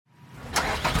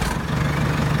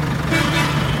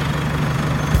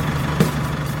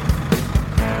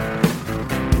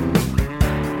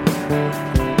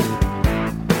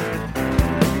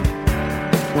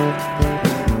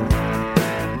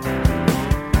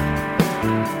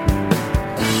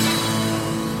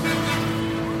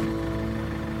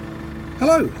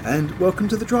Hello and welcome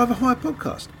to the Driver Hire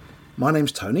podcast. My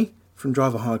name's Tony from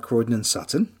Driver Hire Croydon and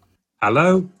Sutton.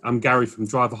 Hello, I'm Gary from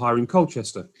Driver Hire in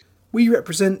Colchester. We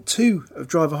represent two of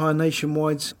Driver Hire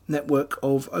Nationwide's network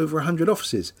of over 100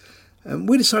 offices.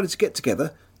 We decided to get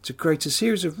together to create a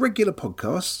series of regular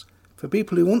podcasts for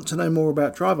people who want to know more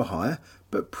about driver hire,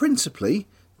 but principally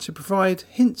to provide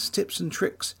hints, tips and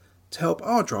tricks to help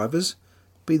our drivers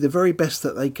be the very best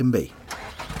that they can be.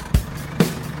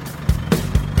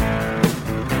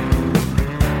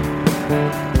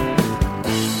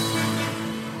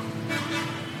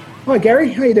 Hi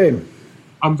Gary, how you doing?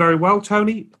 I'm very well,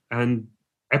 Tony, and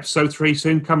episode 3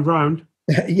 soon comes round.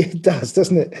 Yeah, it does,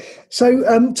 doesn't it?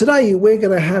 So today we're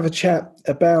going to have a chat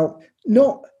about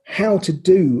not how to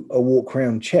do a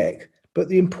walk-round check, but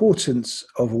the importance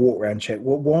of a walk-round check.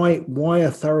 Why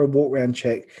a thorough walk-round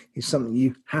check is something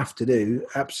you have to do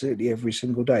absolutely every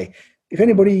single day. If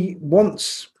anybody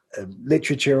wants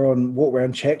literature on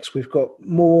walk-round checks, we've got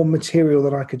more material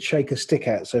than I could shake a stick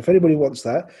at. So if anybody wants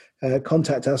that,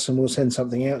 contact us and we'll send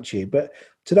something out to you. But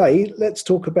today, let's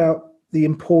talk about the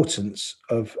importance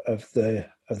of the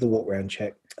walk-round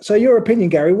check. So your opinion,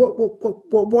 Gary,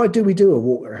 why do we do a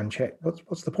walk-round check?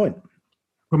 What's the point?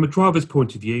 From a driver's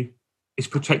point of view, it's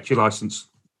protect your licence.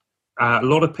 A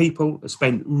lot of people have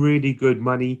spent really good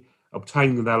money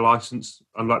obtaining their licence,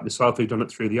 unlike myself who've done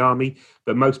it through the army,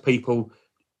 but most people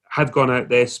have gone out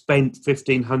there, spent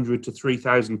 £1,500 to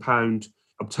 £3,000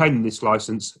 obtaining this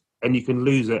licence, and you can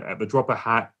lose it at the drop of a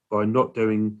hat by not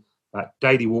doing that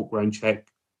daily walk-round check,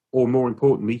 or more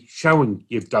importantly, showing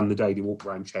you've done the daily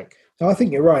walk-round check. I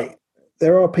think you're right.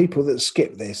 There are people that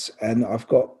skip this, and I've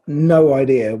got no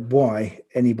idea why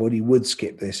anybody would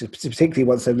skip this, particularly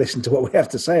once they've listened to what we have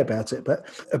to say about it. But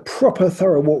a proper,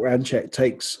 thorough walk-round check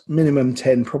takes minimum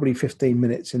 10, probably 15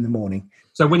 minutes in the morning.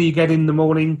 So when you get in the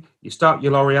morning, you start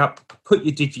your lorry up, put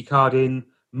your digicard in,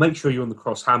 make sure you're on the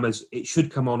cross hammers. It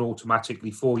should come on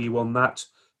automatically for you on that.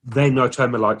 Then I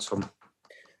turn the lights on.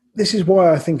 This is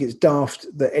why I think it's daft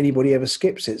that anybody ever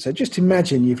skips it. So just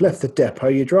imagine you've left the depot,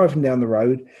 you're driving down the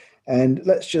road, and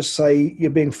let's just say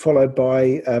you're being followed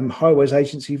by highways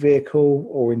agency vehicle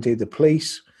or indeed the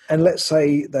police. And let's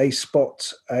say they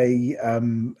spot a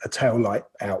tail light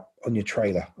out on your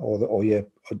trailer or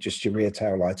just your rear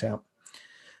tail light out.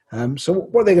 So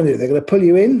what are they going to do? They're going to pull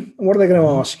you in. And what are they going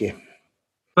to ask you?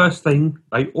 First thing,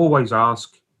 they always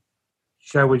ask,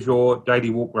 show us your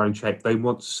daily walk-round check. They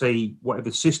want to see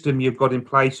whatever system you've got in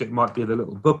place. It might be the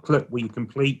little booklet where you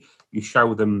complete, you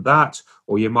show them that,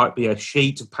 or you might be a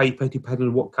sheet of paper, depending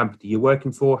on what company you're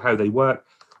working for, how they work,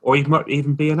 or it might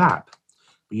even be an app.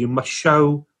 But you must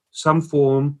show some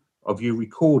form of you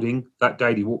recording that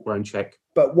daily walk-round check.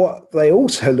 But what they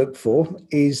also look for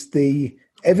is the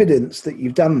evidence that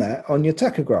you've done that on your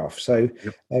tachograph. So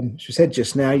as we said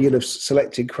just now, you'll have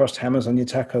selected crossed hammers on your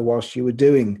tacho whilst you were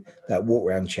doing that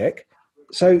walk-round check.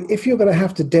 So if you're going to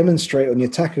have to demonstrate on your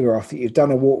tachograph that you've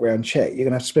done a walk-round check, you're going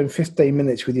to have to spend 15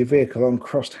 minutes with your vehicle on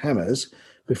crossed hammers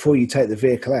before you take the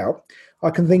vehicle out.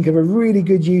 I can think of a really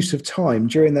good use of time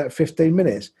during that 15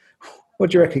 minutes.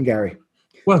 What do you reckon, Gary?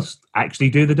 Well,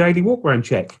 actually do the daily walk-round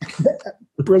check.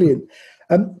 Brilliant.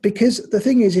 Because the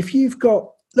thing is, if you've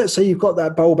got, let's say you've got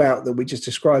that bulb out that we just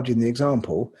described in the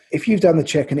example. If you've done the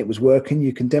check and it was working,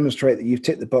 you can demonstrate that you've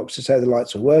ticked the box to say the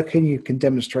lights are working. You can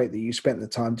demonstrate that you spent the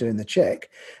time doing the check.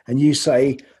 And you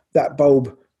say that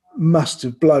bulb must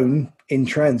have blown in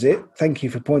transit. Thank you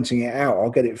for pointing it out. I'll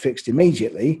get it fixed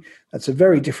immediately. That's a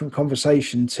very different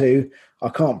conversation to, I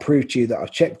can't prove to you that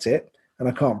I've checked it, and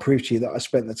I can't prove to you that I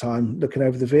spent the time looking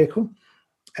over the vehicle.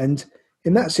 And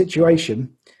in that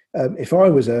situation, if I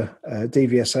was a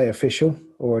DVSA official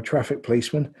or a traffic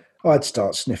policeman, I'd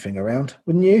start sniffing around,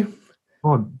 wouldn't you?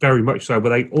 Oh, very much so. But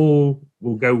they all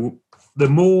will go, the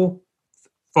more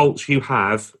faults you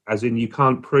have, as in you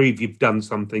can't prove you've done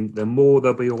something, the more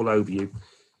they'll be all over you.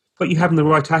 But you having the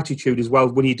right attitude as well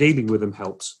when you're dealing with them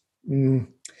helps.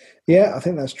 Yeah, I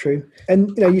think that's true.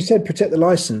 And you said protect the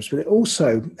license, but it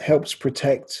also helps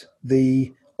protect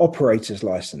the operator's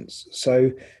license.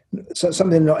 So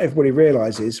something not everybody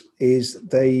realizes is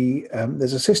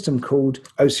there's a system called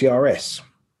OCRS,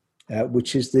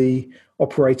 which is the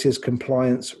Operator's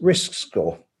Compliance Risk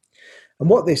Score. And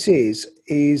what this is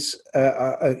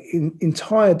an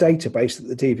entire database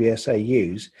that the DVSA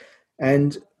use,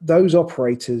 and those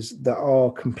operators that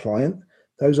are compliant,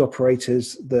 those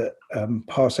operators that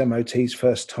pass MOTs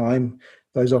first time,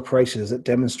 those operators that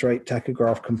demonstrate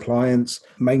tachograph compliance,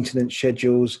 maintenance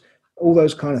schedules, all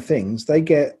those kind of things, they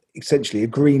get essentially a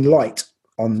green light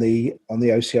on the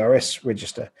OCRS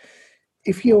register.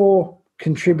 If you're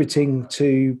contributing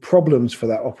to problems for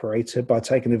that operator by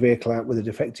taking a vehicle out with a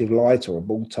defective light or a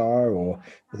bald tire or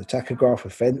with a tachograph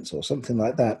offence or something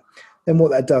like that, then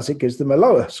what that does, it gives them a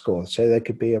lower score. So there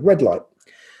could be a red light.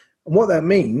 And what that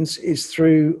means is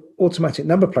through automatic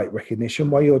number plate recognition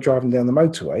while you're driving down the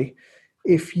motorway,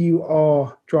 if you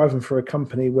are driving for a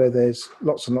company where there's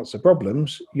lots and lots of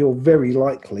problems, you're very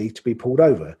likely to be pulled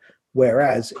over.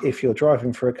 Whereas if you're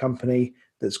driving for a company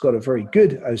that's got a very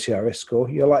good OCRS score,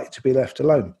 you're likely to be left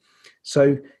alone.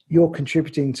 So you're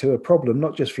contributing to a problem,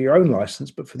 not just for your own license,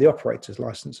 but for the operator's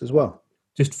license as well.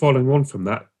 Just following on from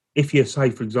that, if you're, say,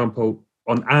 for example,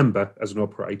 on amber as an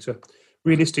operator,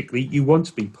 realistically, you want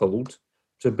to be pulled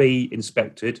to be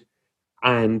inspected.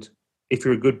 And if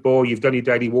you're a good boy, you've done your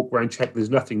daily walk around check, there's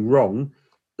nothing wrong,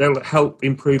 they'll help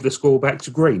improve the score back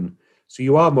to green. So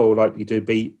you are more likely to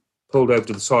be pulled over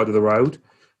to the side of the road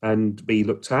and be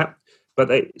looked at. But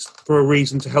it's for a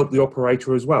reason to help the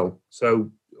operator as well.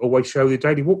 So always show the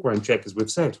daily walk around check, as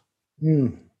we've said.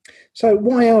 So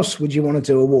why else would you want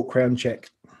to do a walk around check?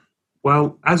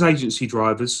 Well, as agency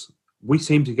drivers, we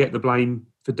seem to get the blame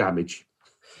for damage.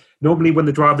 Normally when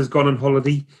the driver's gone on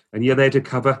holiday and you're there to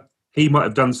cover, he might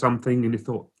have done something and you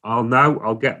thought, oh no,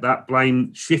 I'll get that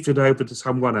blame shifted over to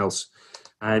someone else.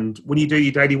 And when you do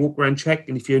your daily walk around check,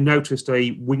 and if you noticed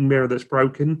a wing mirror that's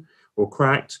broken or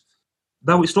cracked,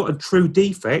 though it's not a true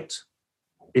defect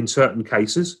in certain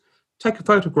cases, take a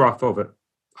photograph of it,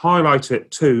 highlight it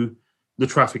to the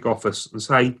traffic office and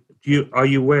say, are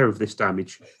you aware of this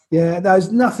damage? Yeah,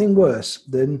 there's nothing worse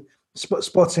than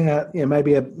spotting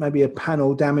maybe a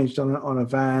panel damaged on a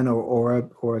van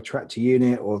or a tractor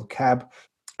unit or the cab,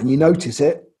 and you notice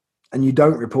it and you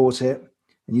don't report it,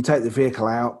 and you take the vehicle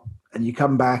out and you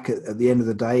come back at the end of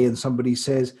the day and somebody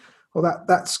says, well,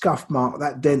 that scuff mark,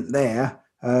 that dent there,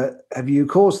 have you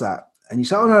caused that? And you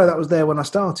say, oh no, that was there when I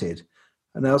started.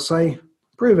 And they'll say,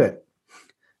 prove it.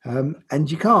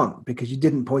 And you can't, because you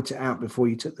didn't point it out before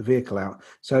you took the vehicle out.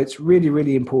 So it's really,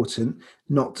 really important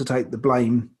not to take the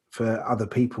blame for other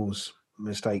people's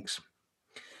mistakes.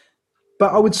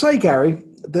 But I would say, Gary,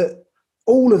 that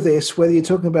all of this, whether you're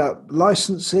talking about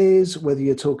licenses, whether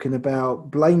you're talking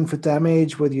about blame for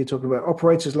damage, whether you're talking about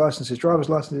operators' licenses, drivers'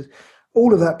 licenses,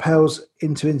 all of that pales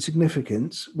into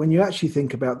insignificance when you actually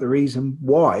think about the reason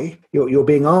why you're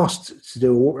being asked to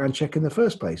do a walk-around check in the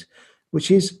first place,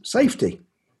 which is safety.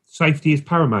 Safety is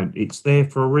paramount. It's there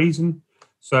for a reason.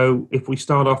 So if we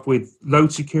start off with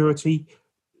load security,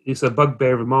 it's a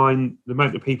bugbear of mine, the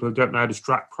amount of people who don't know how to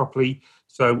strap properly.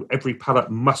 So every pallet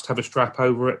must have a strap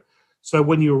over it. So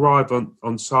when you arrive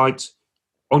on site,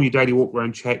 on your daily walk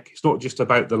around check, it's not just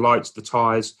about the lights, the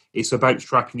tyres, it's about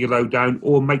strapping your load down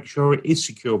or make sure it is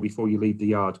secure before you leave the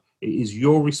yard. It is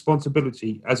your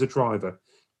responsibility as a driver.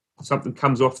 If something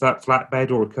comes off that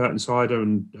flatbed or a curtain sider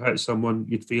and hurts someone,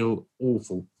 you'd feel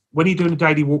awful. When you're doing a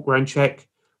daily walk around check,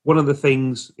 one of the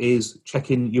things is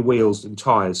checking your wheels and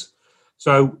tyres.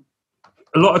 So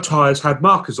a lot of tyres had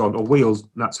markers on, or wheels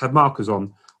nuts had markers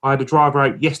on. I had a driver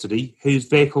out yesterday whose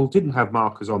vehicle didn't have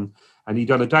markers on, and he'd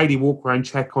done a daily walk around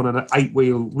check on an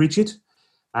 8-wheel rigid.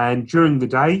 And during the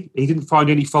day, he didn't find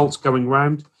any faults going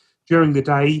round. During the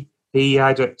day, he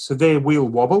had a severe wheel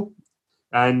wobble,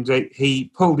 and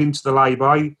he pulled into the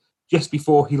lay-by just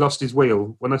before he lost his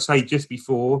wheel. When I say just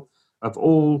before, of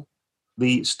all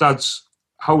the studs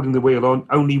holding the wheel on,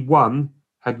 only one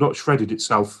had not shredded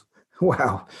itself.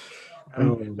 Wow.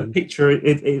 The picture,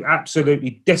 it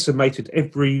absolutely decimated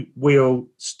every wheel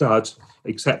stud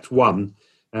except one.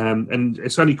 And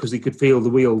it's only because he could feel the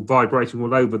wheel vibrating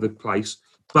all over the place.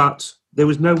 But there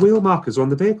was no wheel markers on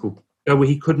the vehicle. So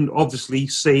he couldn't obviously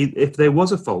see if there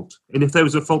was a fault. And if there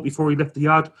was a fault before he left the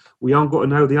yard, we aren't got to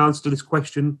know the answer to this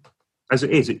question as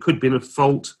it is. It could have been a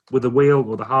fault with the wheel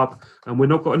or the hub, and we're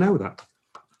not got to know that.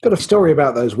 Got a story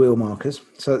about those wheel markers.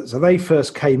 So they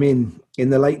first came in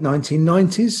the late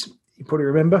 1990s. You probably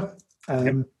remember.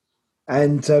 Yep.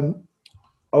 And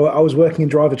I was working in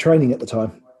driver training at the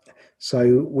time.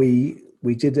 So we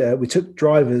took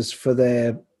drivers for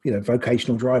their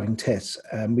vocational driving tests.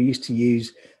 We used to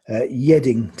use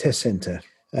Yedding Test Centre,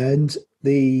 and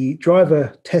the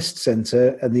driver test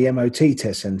centre and the MOT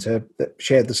test centre that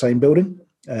shared the same building.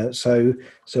 So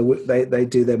they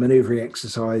do their manoeuvring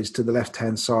exercise to the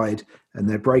left-hand side and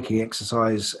their braking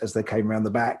exercise as they came around the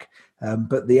back.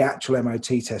 But the actual MOT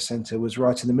test centre was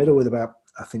right in the middle with about,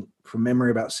 I think from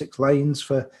memory, about 6 lanes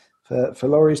for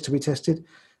lorries to be tested.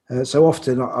 So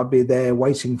often I'd be there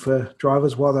waiting for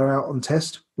drivers while they're out on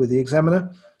test with the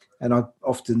examiner, and I'd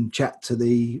often chat to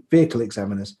the vehicle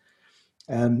examiners.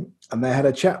 And they had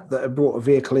a chap that had brought a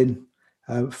vehicle in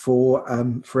for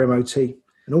MOT.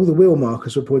 and all the wheel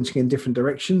markers were pointing in different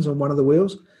directions on one of the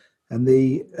wheels. And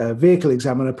the vehicle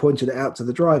examiner pointed it out to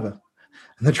the driver.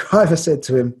 And the driver said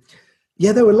to him,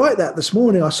 "Yeah, they were like that this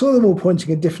morning. I saw them all pointing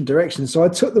in different directions, so I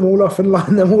took them all off and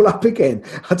lined them all up again.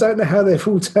 I don't know how they've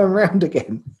all turned around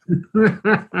again."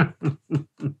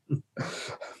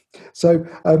 So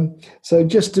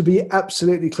just to be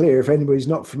absolutely clear, if anybody's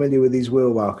not familiar with these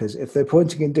wheel markers, if they're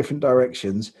pointing in different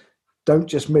directions, don't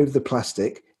just move the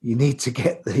plastic. You need to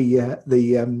get the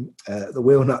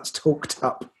wheel nuts torqued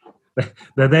up.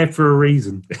 They're there for a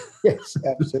reason. Yes,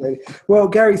 absolutely. Well,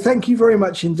 Gary, thank you very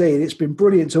much indeed. It's been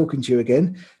brilliant talking to you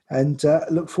again, and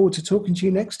look forward to talking to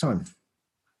you next time.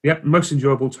 Yep, most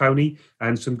enjoyable, Tony,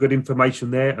 and some good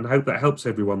information there, and I hope that helps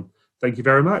everyone. Thank you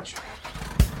very much.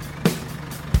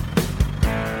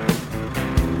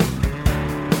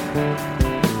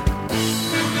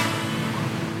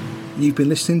 You've been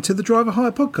listening to the Driver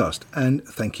Hire podcast, and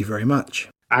thank you very much.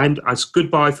 And it's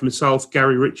goodbye from myself,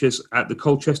 Gary Richards, at the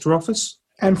Colchester office.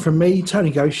 And from me,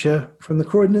 Tony Gosher, from the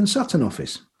Croydon and Sutton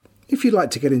office. If you'd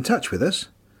like to get in touch with us,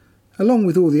 along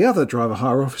with all the other Driver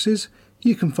Hire offices,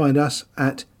 you can find us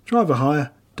at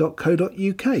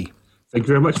driverhire.co.uk. Thank you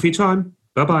very much for your time.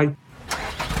 Bye-bye.